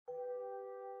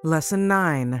Lesson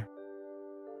 9.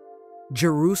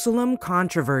 Jerusalem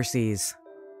Controversies.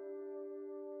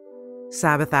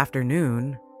 Sabbath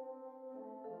afternoon,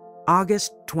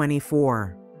 August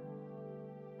 24.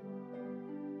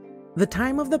 The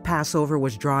time of the Passover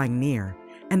was drawing near,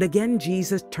 and again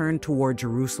Jesus turned toward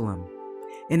Jerusalem.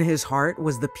 In his heart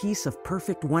was the peace of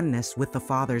perfect oneness with the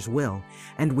Father's will,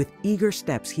 and with eager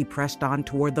steps he pressed on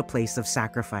toward the place of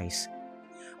sacrifice.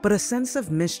 But a sense of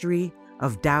mystery,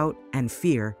 of doubt, and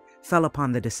fear fell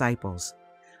upon the disciples.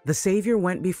 The Savior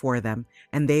went before them,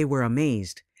 and they were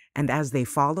amazed, and as they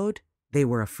followed, they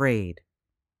were afraid.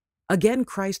 Again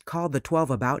Christ called the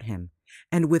 12 about him,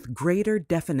 and with greater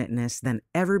definiteness than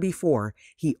ever before,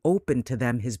 he opened to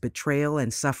them his betrayal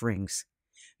and sufferings.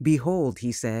 "Behold,"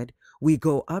 he said, "we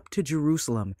go up to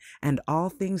Jerusalem, and all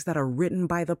things that are written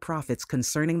by the prophets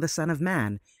concerning the Son of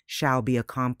Man shall be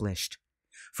accomplished.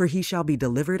 For he shall be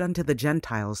delivered unto the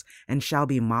Gentiles, and shall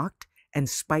be mocked, and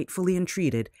spitefully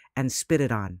entreated, and spitted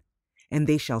on. And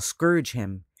they shall scourge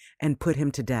him, and put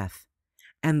him to death.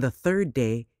 And the third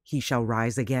day he shall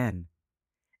rise again."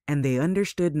 And they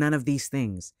understood none of these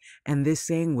things, and this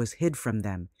saying was hid from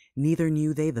them, neither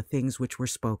knew they the things which were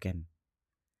spoken.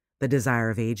 The Desire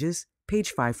of Ages,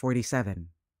 page 547.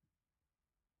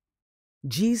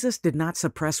 Jesus did not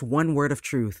suppress one word of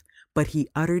truth, but he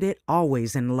uttered it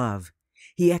always in love.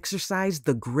 He exercised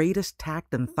the greatest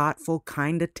tact and thoughtful,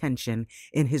 kind attention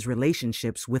in his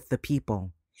relationships with the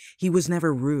people. He was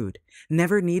never rude,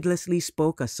 never needlessly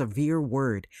spoke a severe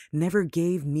word, never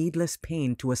gave needless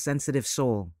pain to a sensitive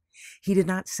soul. He did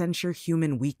not censure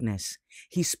human weakness.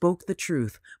 He spoke the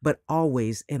truth, but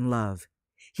always in love.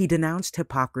 He denounced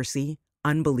hypocrisy,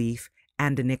 unbelief,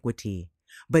 and iniquity,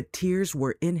 but tears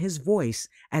were in his voice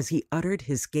as he uttered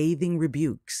his scathing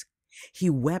rebukes. He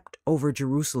wept over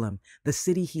Jerusalem, the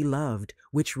city he loved,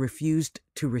 which refused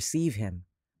to receive him,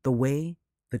 the way,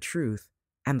 the truth,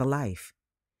 and the life.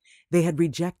 They had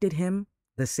rejected him,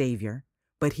 the Savior,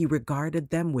 but he regarded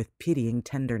them with pitying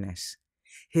tenderness.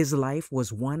 His life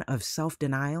was one of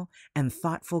self-denial and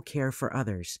thoughtful care for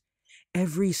others.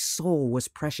 Every soul was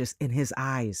precious in his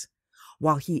eyes.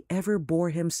 While he ever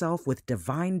bore himself with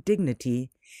divine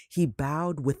dignity, he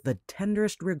bowed with the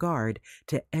tenderest regard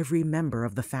to every member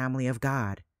of the family of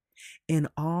God. In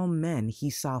all men he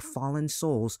saw fallen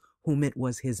souls whom it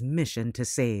was his mission to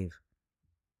save.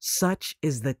 Such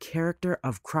is the character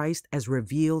of Christ as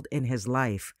revealed in his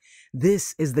life.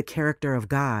 This is the character of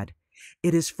God.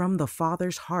 It is from the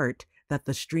Father's heart that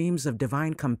the streams of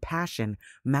divine compassion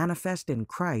manifest in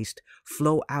Christ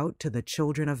flow out to the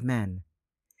children of men.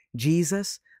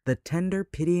 Jesus, the tender,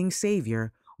 pitying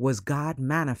Savior, was God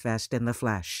manifest in the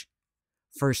flesh.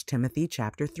 1 Timothy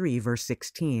chapter 3, verse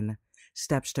 16,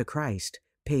 Steps to Christ,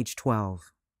 page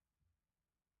 12.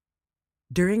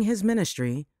 During his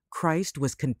ministry, Christ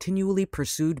was continually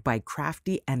pursued by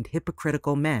crafty and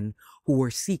hypocritical men who were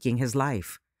seeking his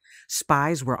life.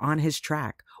 Spies were on his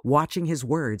track, watching his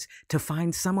words to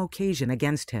find some occasion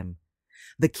against him.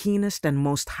 The keenest and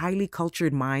most highly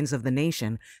cultured minds of the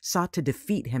nation sought to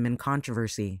defeat him in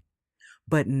controversy.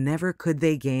 But never could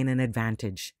they gain an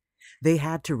advantage. They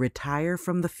had to retire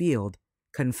from the field,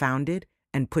 confounded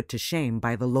and put to shame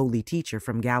by the lowly teacher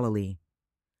from Galilee.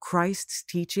 Christ's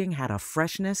teaching had a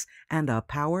freshness and a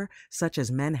power such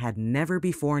as men had never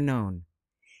before known.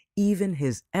 Even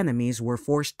his enemies were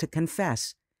forced to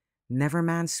confess, "Never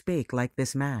man spake like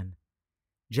this man."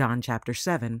 John chapter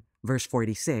 7, verse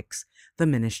 46, The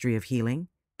Ministry of Healing,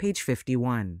 page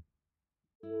 51.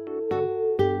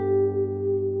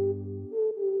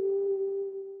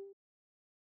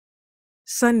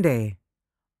 Sunday,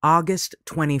 August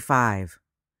 25.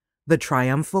 The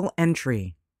Triumphal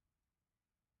Entry.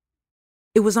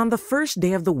 It was on the first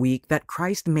day of the week that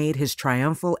Christ made his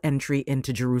triumphal entry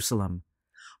into Jerusalem.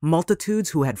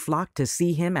 Multitudes who had flocked to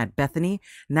see him at Bethany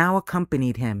now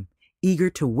accompanied him, eager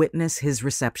to witness his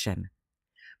reception.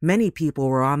 Many people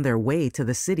were on their way to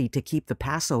the city to keep the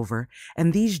Passover,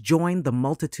 and these joined the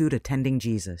multitude attending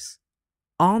Jesus.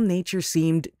 All nature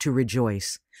seemed to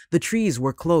rejoice. The trees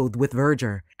were clothed with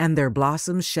verdure, and their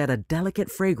blossoms shed a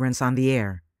delicate fragrance on the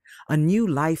air. A new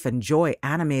life and joy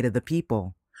animated the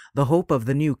people. The hope of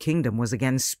the new kingdom was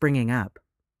again springing up.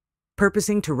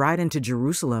 Purposing to ride into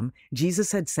Jerusalem,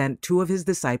 Jesus had sent 2 of his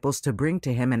disciples to bring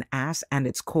to him an ass and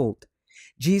its colt.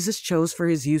 Jesus chose for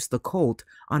his use the colt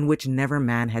on which never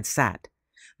man had sat.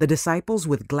 The disciples,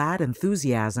 with glad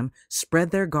enthusiasm,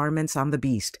 spread their garments on the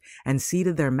beast and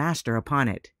seated their master upon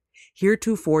it.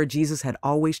 Heretofore Jesus had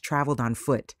always traveled on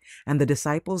foot, and the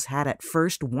disciples had at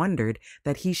first wondered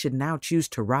that he should now choose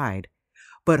to ride.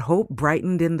 But hope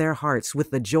brightened in their hearts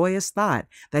with the joyous thought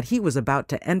that he was about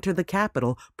to enter the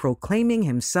capital, proclaiming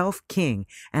himself king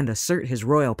and assert his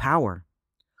royal power.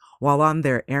 While on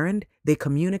their errand, they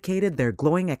communicated their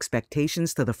glowing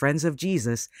expectations to the friends of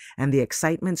Jesus, and the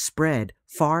excitement spread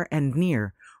far and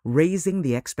near, raising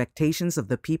the expectations of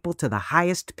the people to the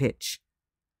highest pitch.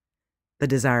 The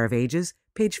Desire of Ages,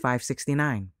 page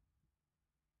 569.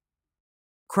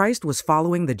 Christ was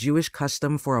following the Jewish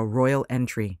custom for a royal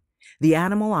entry. The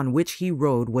animal on which he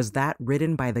rode was that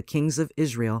ridden by the kings of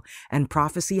Israel, and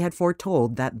prophecy had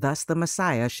foretold that thus the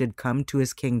Messiah should come to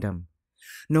his kingdom.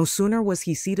 No sooner was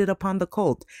he seated upon the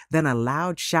colt than a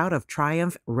loud shout of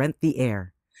triumph rent the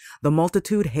air. The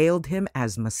multitude hailed him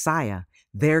as Messiah,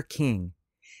 their king.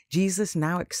 Jesus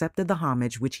now accepted the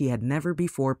homage which he had never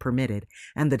before permitted,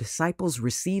 and the disciples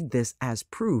received this as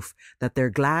proof that their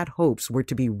glad hopes were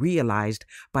to be realized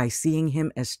by seeing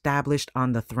him established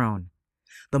on the throne.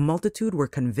 The multitude were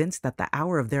convinced that the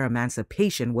hour of their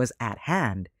emancipation was at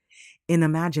hand. In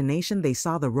imagination, they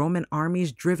saw the Roman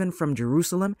armies driven from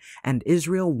Jerusalem and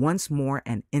Israel once more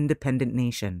an independent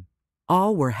nation.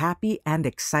 All were happy and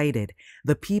excited.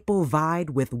 The people vied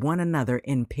with one another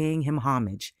in paying him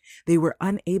homage. They were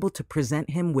unable to present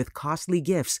him with costly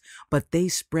gifts, but they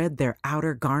spread their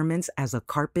outer garments as a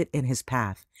carpet in his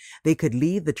path. They could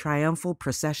lead the triumphal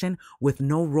procession with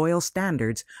no royal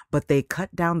standards, but they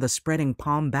cut down the spreading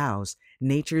palm boughs,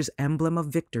 nature's emblem of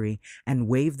victory, and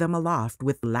waved them aloft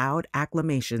with loud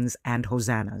acclamations and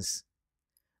hosannas.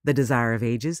 The Desire of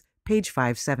Ages, page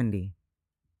 570.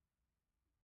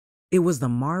 It was the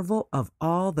marvel of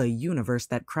all the universe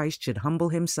that Christ should humble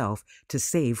himself to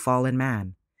save fallen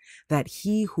man, that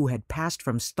he who had passed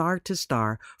from star to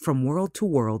star, from world to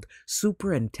world,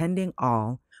 superintending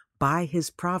all, by his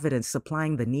providence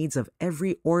supplying the needs of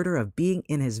every order of being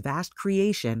in his vast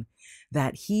creation,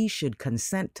 that he should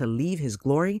consent to leave his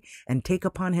glory and take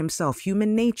upon himself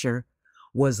human nature,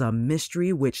 was a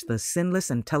mystery which the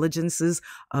sinless intelligences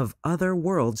of other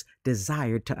worlds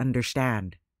desired to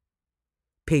understand.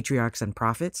 Patriarchs and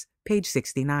Prophets, page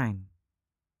 69.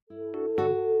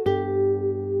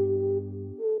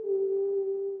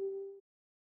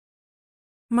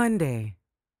 Monday,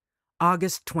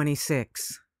 August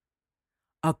 26.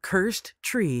 A cursed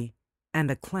tree and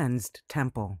a cleansed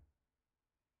temple.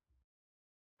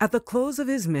 At the close of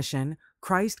his mission,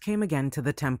 Christ came again to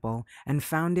the temple and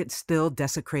found it still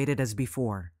desecrated as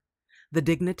before. The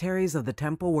dignitaries of the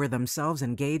temple were themselves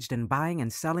engaged in buying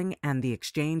and selling and the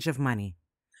exchange of money.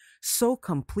 So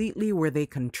completely were they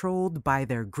controlled by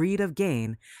their greed of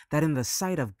gain that in the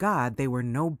sight of God they were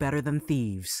no better than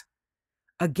thieves.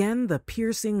 Again the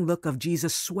piercing look of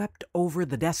Jesus swept over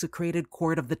the desecrated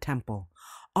court of the temple.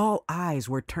 All eyes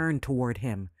were turned toward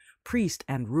him. Priest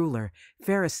and ruler,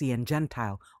 Pharisee and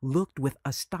Gentile, looked with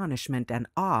astonishment and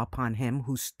awe upon him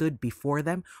who stood before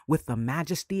them with the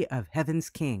majesty of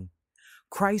heaven's king.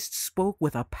 Christ spoke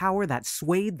with a power that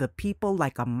swayed the people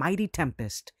like a mighty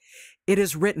tempest. It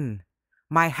is written,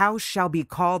 "My house shall be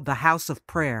called the house of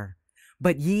prayer,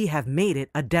 but ye have made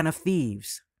it a den of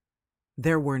thieves."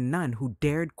 There were none who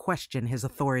dared question his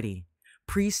authority.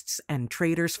 Priests and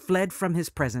traders fled from his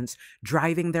presence,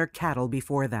 driving their cattle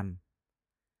before them.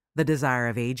 The Desire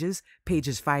of Ages,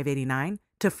 pages 589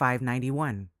 to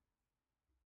 591.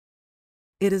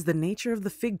 It is the nature of the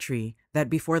fig tree that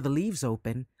before the leaves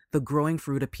open, the growing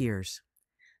fruit appears.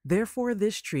 Therefore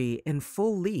this tree in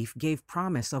full leaf gave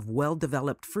promise of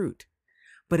well-developed fruit,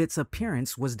 but its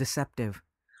appearance was deceptive.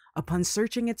 Upon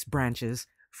searching its branches,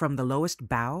 from the lowest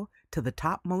bough to the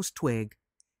topmost twig,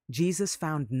 Jesus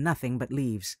found nothing but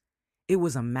leaves. It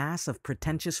was a mass of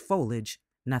pretentious foliage,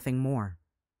 nothing more.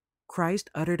 Christ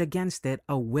uttered against it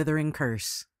a withering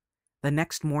curse. The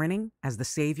next morning, as the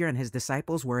Savior and his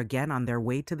disciples were again on their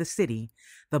way to the city,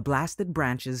 the blasted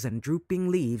branches and drooping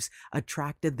leaves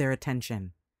attracted their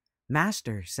attention.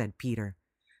 "Master," said Peter,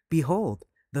 "behold,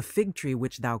 the fig tree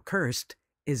which thou cursed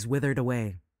is withered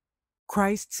away."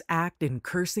 Christ's act in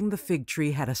cursing the fig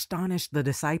tree had astonished the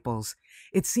disciples.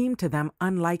 It seemed to them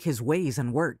unlike his ways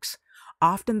and works.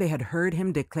 Often they had heard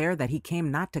him declare that he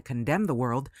came not to condemn the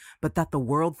world, but that the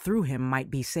world through him might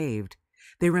be saved.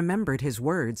 They remembered his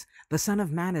words, "The Son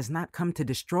of Man is not come to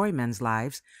destroy men's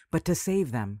lives, but to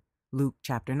save them." Luke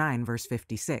chapter 9, verse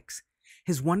 56.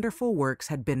 His wonderful works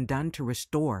had been done to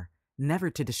restore, never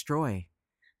to destroy.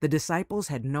 The disciples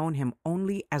had known him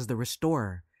only as the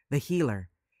restorer, the healer.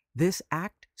 This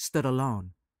act stood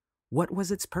alone. What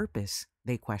was its purpose?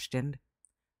 They questioned.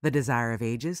 The Desire of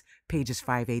Ages, pages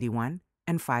 581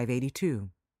 and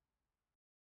 582.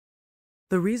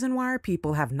 The reason why our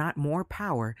people have not more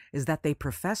power is that they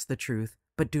profess the truth,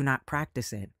 but do not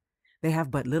practice it. They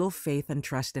have but little faith and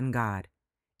trust in God.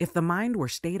 If the mind were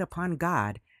stayed upon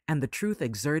God and the truth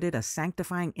exerted a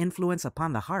sanctifying influence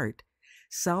upon the heart,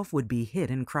 self would be hid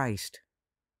in Christ.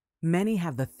 Many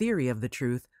have the theory of the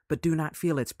truth, but do not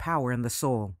feel its power in the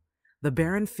soul. The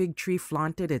barren fig tree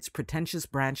flaunted its pretentious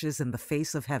branches in the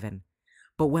face of heaven.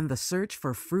 But when the search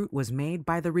for fruit was made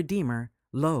by the Redeemer,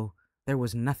 lo, there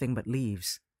was nothing but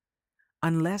leaves.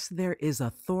 Unless there is a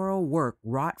thorough work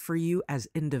wrought for you as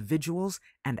individuals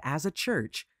and as a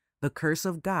church, the curse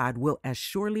of God will as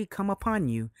surely come upon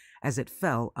you as it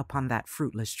fell upon that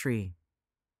fruitless tree.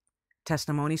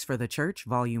 Testimonies for the Church,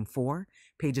 Volume 4,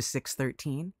 pages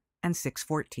 613 and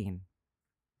 614.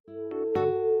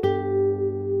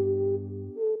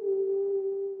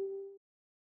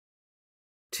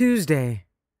 Tuesday,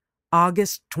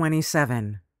 August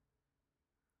 27.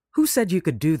 Who said you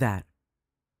could do that?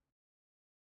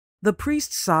 The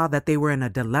priests saw that they were in a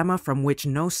dilemma from which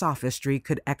no sophistry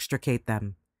could extricate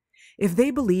them. If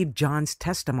they believed John's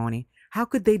testimony, how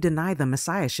could they deny the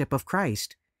messiahship of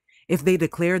Christ? If they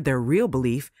declared their real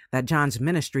belief that John's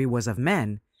ministry was of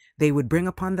men, they would bring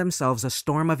upon themselves a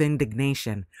storm of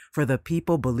indignation, for the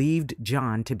people believed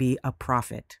John to be a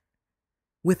prophet.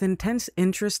 With intense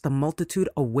interest, the multitude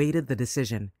awaited the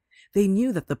decision. They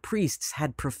knew that the priests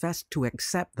had professed to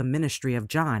accept the ministry of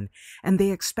John, and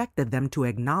they expected them to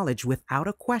acknowledge without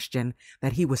a question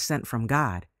that he was sent from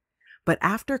God. But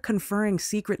after conferring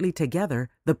secretly together,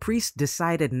 the priests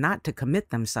decided not to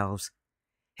commit themselves.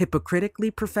 Hypocritically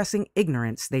professing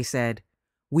ignorance, they said,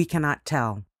 "We cannot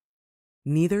tell."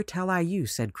 "Neither tell I you,"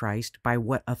 said Christ, "by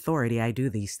what authority I do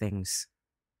these things."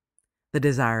 The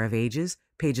Desire of Ages,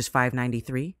 pages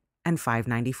 593 and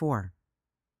 594.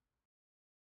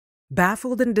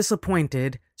 Baffled and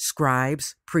disappointed,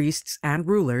 scribes, priests, and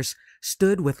rulers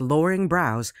stood with lowering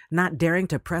brows, not daring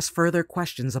to press further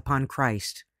questions upon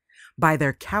Christ. By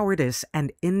their cowardice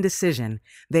and indecision,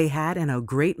 they had in a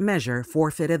great measure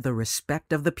forfeited the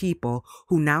respect of the people,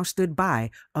 who now stood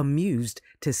by, amused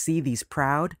to see these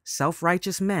proud,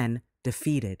 self-righteous men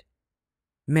defeated.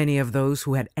 Many of those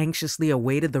who had anxiously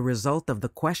awaited the result of the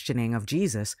questioning of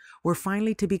Jesus were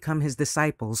finally to become his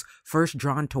disciples, first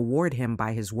drawn toward him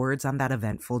by his words on that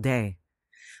eventful day.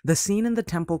 The scene in the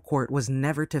temple court was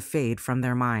never to fade from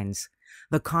their minds.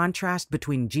 The contrast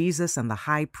between Jesus and the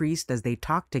high priest as they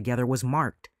talked together was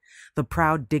marked. The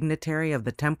proud dignitary of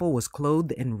the temple was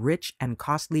clothed in rich and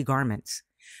costly garments.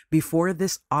 Before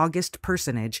this august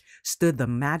personage stood the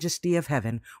majesty of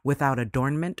heaven without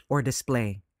adornment or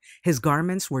display. His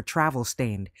garments were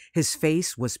travel-stained, his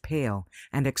face was pale,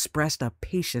 and expressed a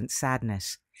patient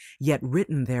sadness. Yet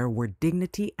written there were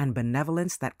dignity and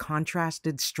benevolence that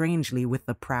contrasted strangely with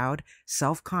the proud,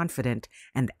 self-confident,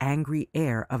 and angry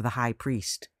air of the high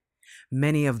priest.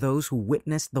 Many of those who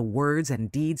witnessed the words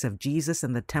and deeds of Jesus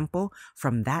in the temple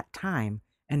from that time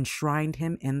enshrined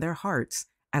him in their hearts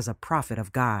as a prophet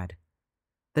of God.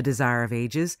 The Desire of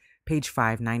Ages, page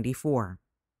 594.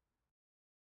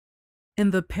 In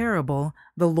the parable,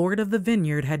 the Lord of the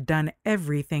vineyard had done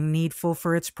everything needful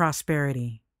for its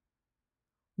prosperity.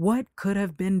 "What could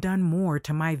have been done more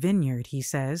to my vineyard," he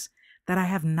says, "that I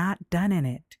have not done in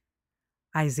it?"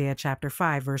 Isaiah chapter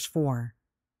 5, verse 4.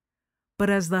 But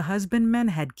as the husbandmen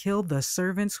had killed the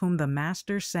servants whom the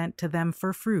master sent to them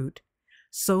for fruit,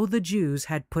 so the Jews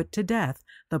had put to death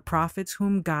the prophets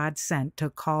whom God sent to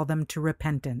call them to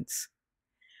repentance.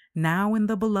 Now in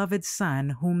the beloved Son,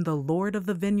 whom the Lord of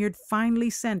the vineyard finally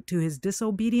sent to his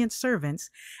disobedient servants,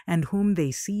 and whom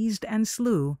they seized and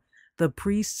slew, the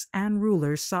priests and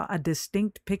rulers saw a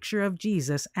distinct picture of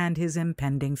Jesus and his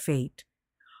impending fate.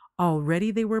 Already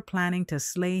they were planning to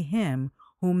slay him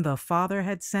whom the Father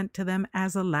had sent to them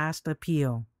as a last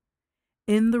appeal.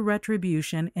 In the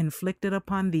retribution inflicted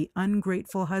upon the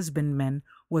ungrateful husbandmen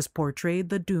was portrayed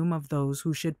the doom of those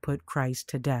who should put Christ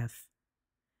to death.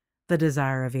 The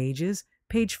Desire of Ages,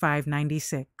 page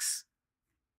 596.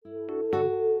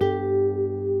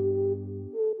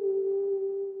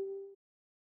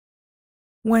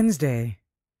 Wednesday,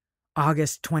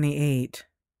 August 28.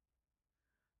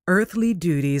 Earthly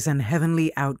duties and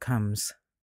heavenly outcomes.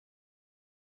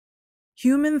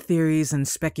 Human theories and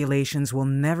speculations will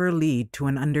never lead to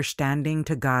an understanding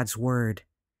to God's Word.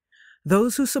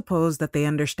 Those who suppose that they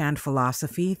understand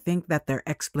philosophy think that their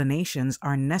explanations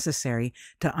are necessary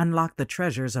to unlock the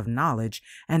treasures of knowledge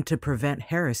and to prevent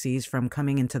heresies from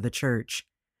coming into the church.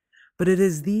 But it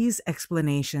is these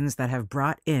explanations that have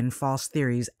brought in false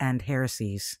theories and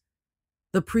heresies.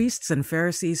 The priests and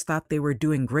Pharisees thought they were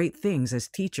doing great things as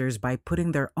teachers by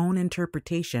putting their own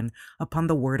interpretation upon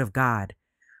the Word of God.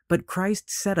 But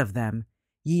Christ said of them,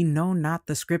 "Ye know not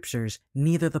the Scriptures,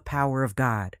 neither the power of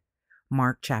God."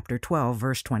 Mark chapter 12,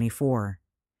 verse 24.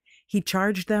 He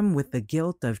charged them with the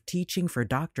guilt of teaching for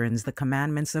doctrines the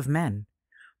commandments of men.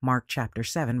 Mark chapter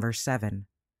 7, verse 7.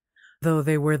 Though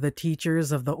they were the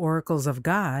teachers of the oracles of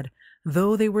God,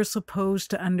 though they were supposed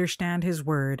to understand his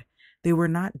word, they were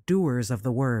not doers of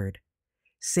the word.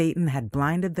 Satan had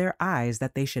blinded their eyes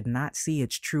that they should not see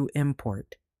its true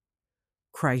import.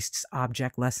 Christ's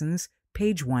Object Lessons,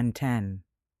 page 110.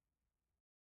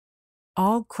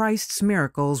 All Christ's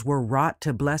miracles were wrought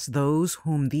to bless those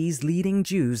whom these leading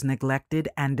Jews neglected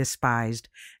and despised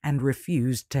and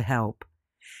refused to help.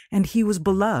 And he was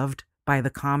beloved by the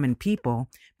common people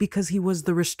because he was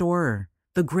the restorer,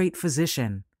 the great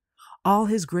physician. All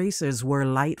his graces were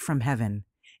light from heaven.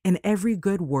 In every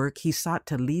good work he sought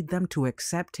to lead them to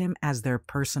accept him as their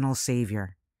personal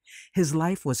Savior. His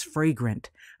life was fragrant,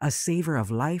 a savor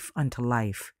of life unto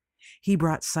life. He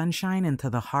brought sunshine into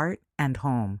the heart and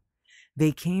home.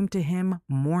 They came to him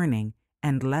mourning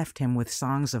and left him with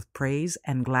songs of praise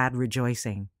and glad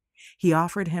rejoicing. He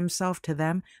offered himself to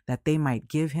them that they might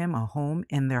give him a home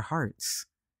in their hearts.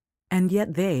 And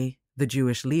yet they, the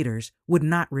Jewish leaders, would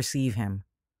not receive him.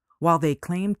 While they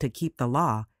claimed to keep the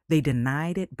law, they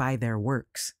denied it by their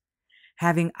works.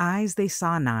 Having eyes they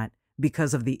saw not,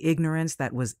 because of the ignorance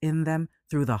that was in them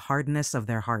through the hardness of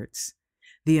their hearts.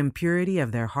 The impurity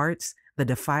of their hearts, the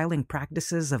defiling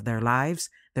practices of their lives,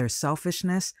 their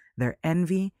selfishness, their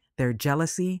envy, their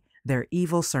jealousy, their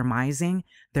evil surmising,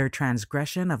 their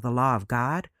transgression of the law of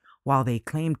God, while they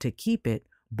claimed to keep it,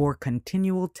 bore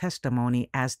continual testimony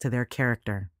as to their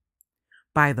character.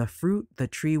 By the fruit the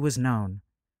tree was known.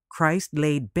 Christ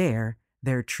laid bare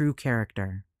their true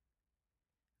character.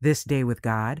 This Day with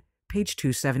God, page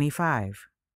 275.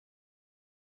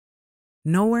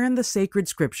 Nowhere in the sacred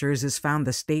scriptures is found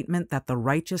the statement that the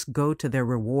righteous go to their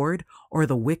reward or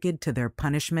the wicked to their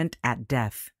punishment at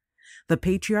death. The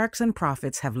patriarchs and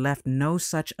prophets have left no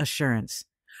such assurance.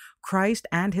 Christ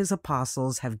and his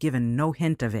apostles have given no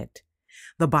hint of it.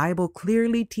 The Bible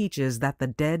clearly teaches that the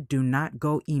dead do not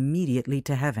go immediately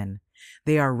to heaven.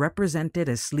 They are represented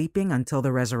as sleeping until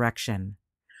the resurrection.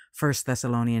 1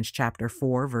 Thessalonians chapter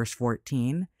 4, verse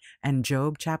 14, and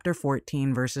Job chapter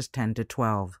 14, verses 10 to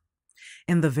 12.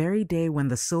 In the very day when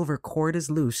the silver cord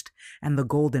is loosed and the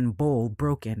golden bowl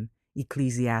broken,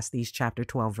 Ecclesiastes chapter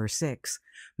 12, verse 6,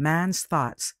 man's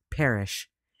thoughts perish.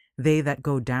 They that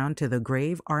go down to the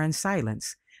grave are in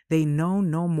silence. They know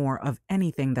no more of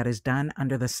anything that is done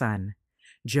under the sun.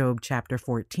 Job chapter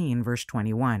 14, verse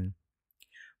 21.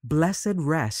 Blessed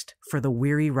rest for the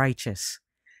weary righteous.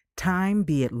 Time,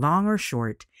 be it long or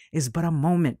short, is but a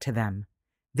moment to them.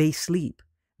 They sleep.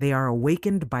 They are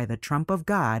awakened by the trump of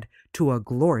God to a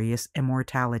glorious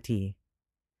immortality.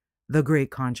 The Great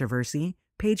Controversy,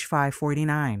 page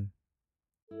 549.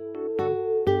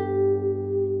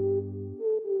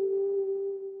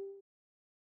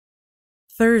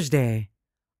 Thursday,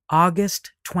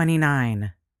 August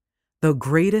 29. The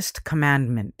Greatest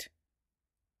Commandment.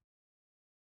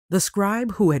 The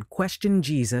scribe who had questioned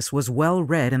Jesus was well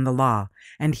read in the law,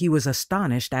 and he was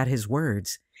astonished at his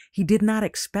words. He did not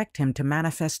expect him to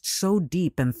manifest so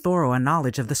deep and thorough a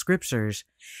knowledge of the Scriptures.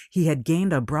 He had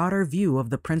gained a broader view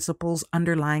of the principles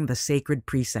underlying the sacred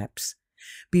precepts.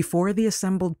 Before the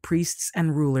assembled priests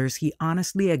and rulers, he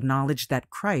honestly acknowledged that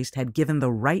Christ had given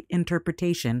the right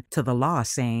interpretation to the law,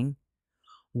 saying,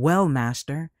 "Well,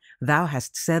 Master, thou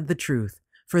hast said the truth,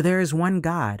 for there is one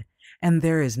God, and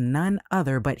there is none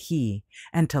other but he,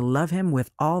 and to love him with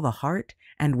all the heart,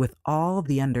 and with all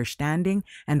the understanding,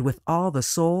 and with all the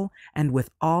soul, and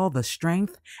with all the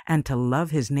strength, and to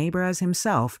love his neighbor as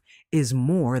himself, is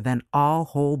more than all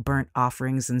whole burnt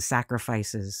offerings and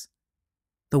sacrifices."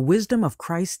 The wisdom of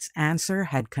Christ's answer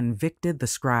had convicted the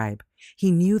scribe.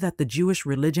 He knew that the Jewish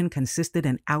religion consisted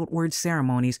in outward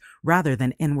ceremonies rather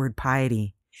than inward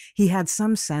piety. He had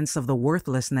some sense of the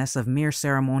worthlessness of mere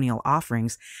ceremonial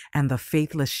offerings and the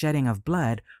faithless shedding of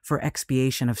blood for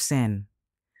expiation of sin.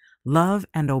 Love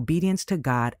and obedience to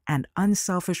God and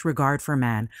unselfish regard for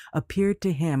man appeared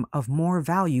to him of more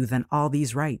value than all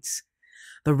these rites.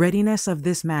 The readiness of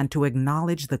this man to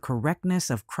acknowledge the correctness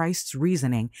of Christ's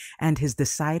reasoning and his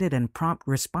decided and prompt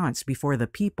response before the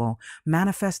people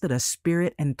manifested a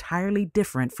spirit entirely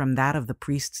different from that of the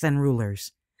priests and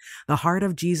rulers. The heart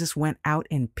of Jesus went out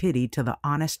in pity to the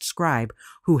honest scribe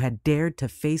who had dared to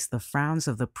face the frowns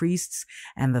of the priests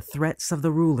and the threats of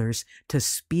the rulers to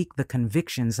speak the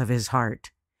convictions of his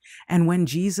heart. And when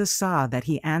Jesus saw that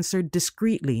he answered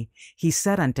discreetly, he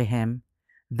said unto him,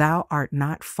 "Thou art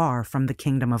not far from the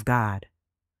kingdom of God."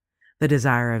 The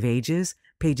Desire of Ages,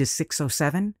 pages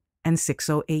 607 and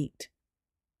 608.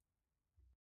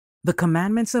 The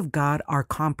commandments of God are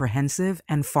comprehensive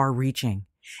and far-reaching.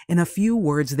 In a few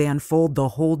words, they unfold the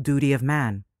whole duty of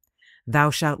man.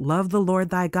 Thou shalt love the Lord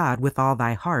thy God with all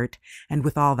thy heart, and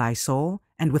with all thy soul,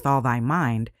 and with all thy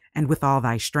mind, and with all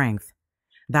thy strength.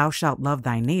 Thou shalt love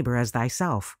thy neighbor as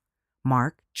thyself.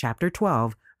 Mark chapter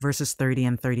 12, verses 30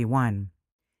 and 31.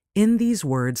 In these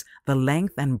words, the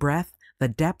length and breadth, the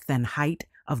depth and height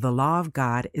of the law of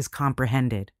God is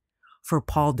comprehended. For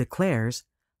Paul declares,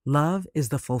 love is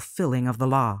the fulfilling of the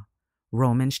law.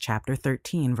 Romans chapter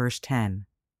 13, verse 10.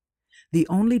 The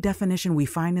only definition we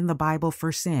find in the Bible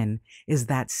for sin is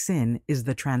that sin is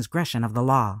the transgression of the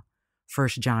law. 1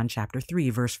 John chapter 3,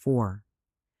 verse 4.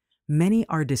 Many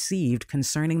are deceived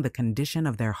concerning the condition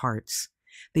of their hearts.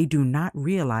 They do not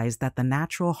realize that the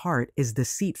natural heart is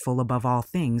deceitful above all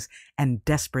things and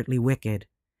desperately wicked.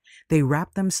 They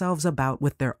wrap themselves about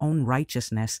with their own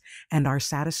righteousness and are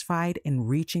satisfied in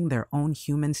reaching their own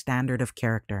human standard of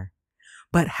character.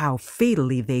 But how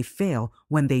fatally they fail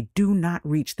when they do not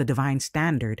reach the divine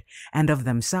standard, and of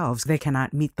themselves they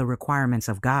cannot meet the requirements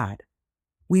of God.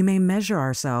 We may measure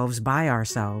ourselves by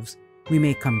ourselves. We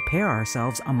may compare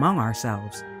ourselves among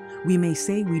ourselves. We may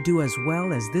say we do as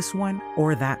well as this one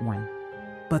or that one.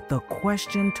 But the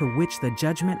question to which the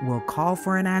judgment will call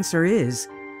for an answer is,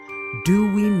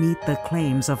 do we meet the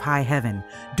claims of high heaven?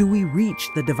 Do we reach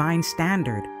the divine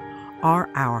standard? Are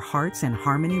our hearts in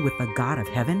harmony with the God of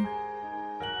heaven?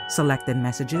 Selected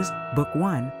Messages, Book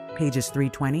 1, pages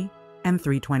 320 and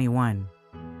 321.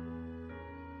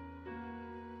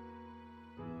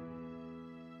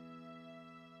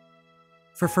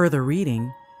 For further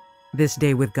reading, This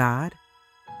Day with God,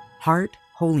 Heart,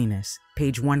 Holiness,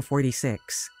 page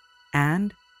 146,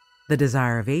 and The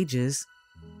Desire of Ages,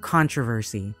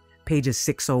 Controversy, pages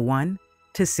 601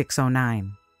 to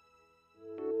 609.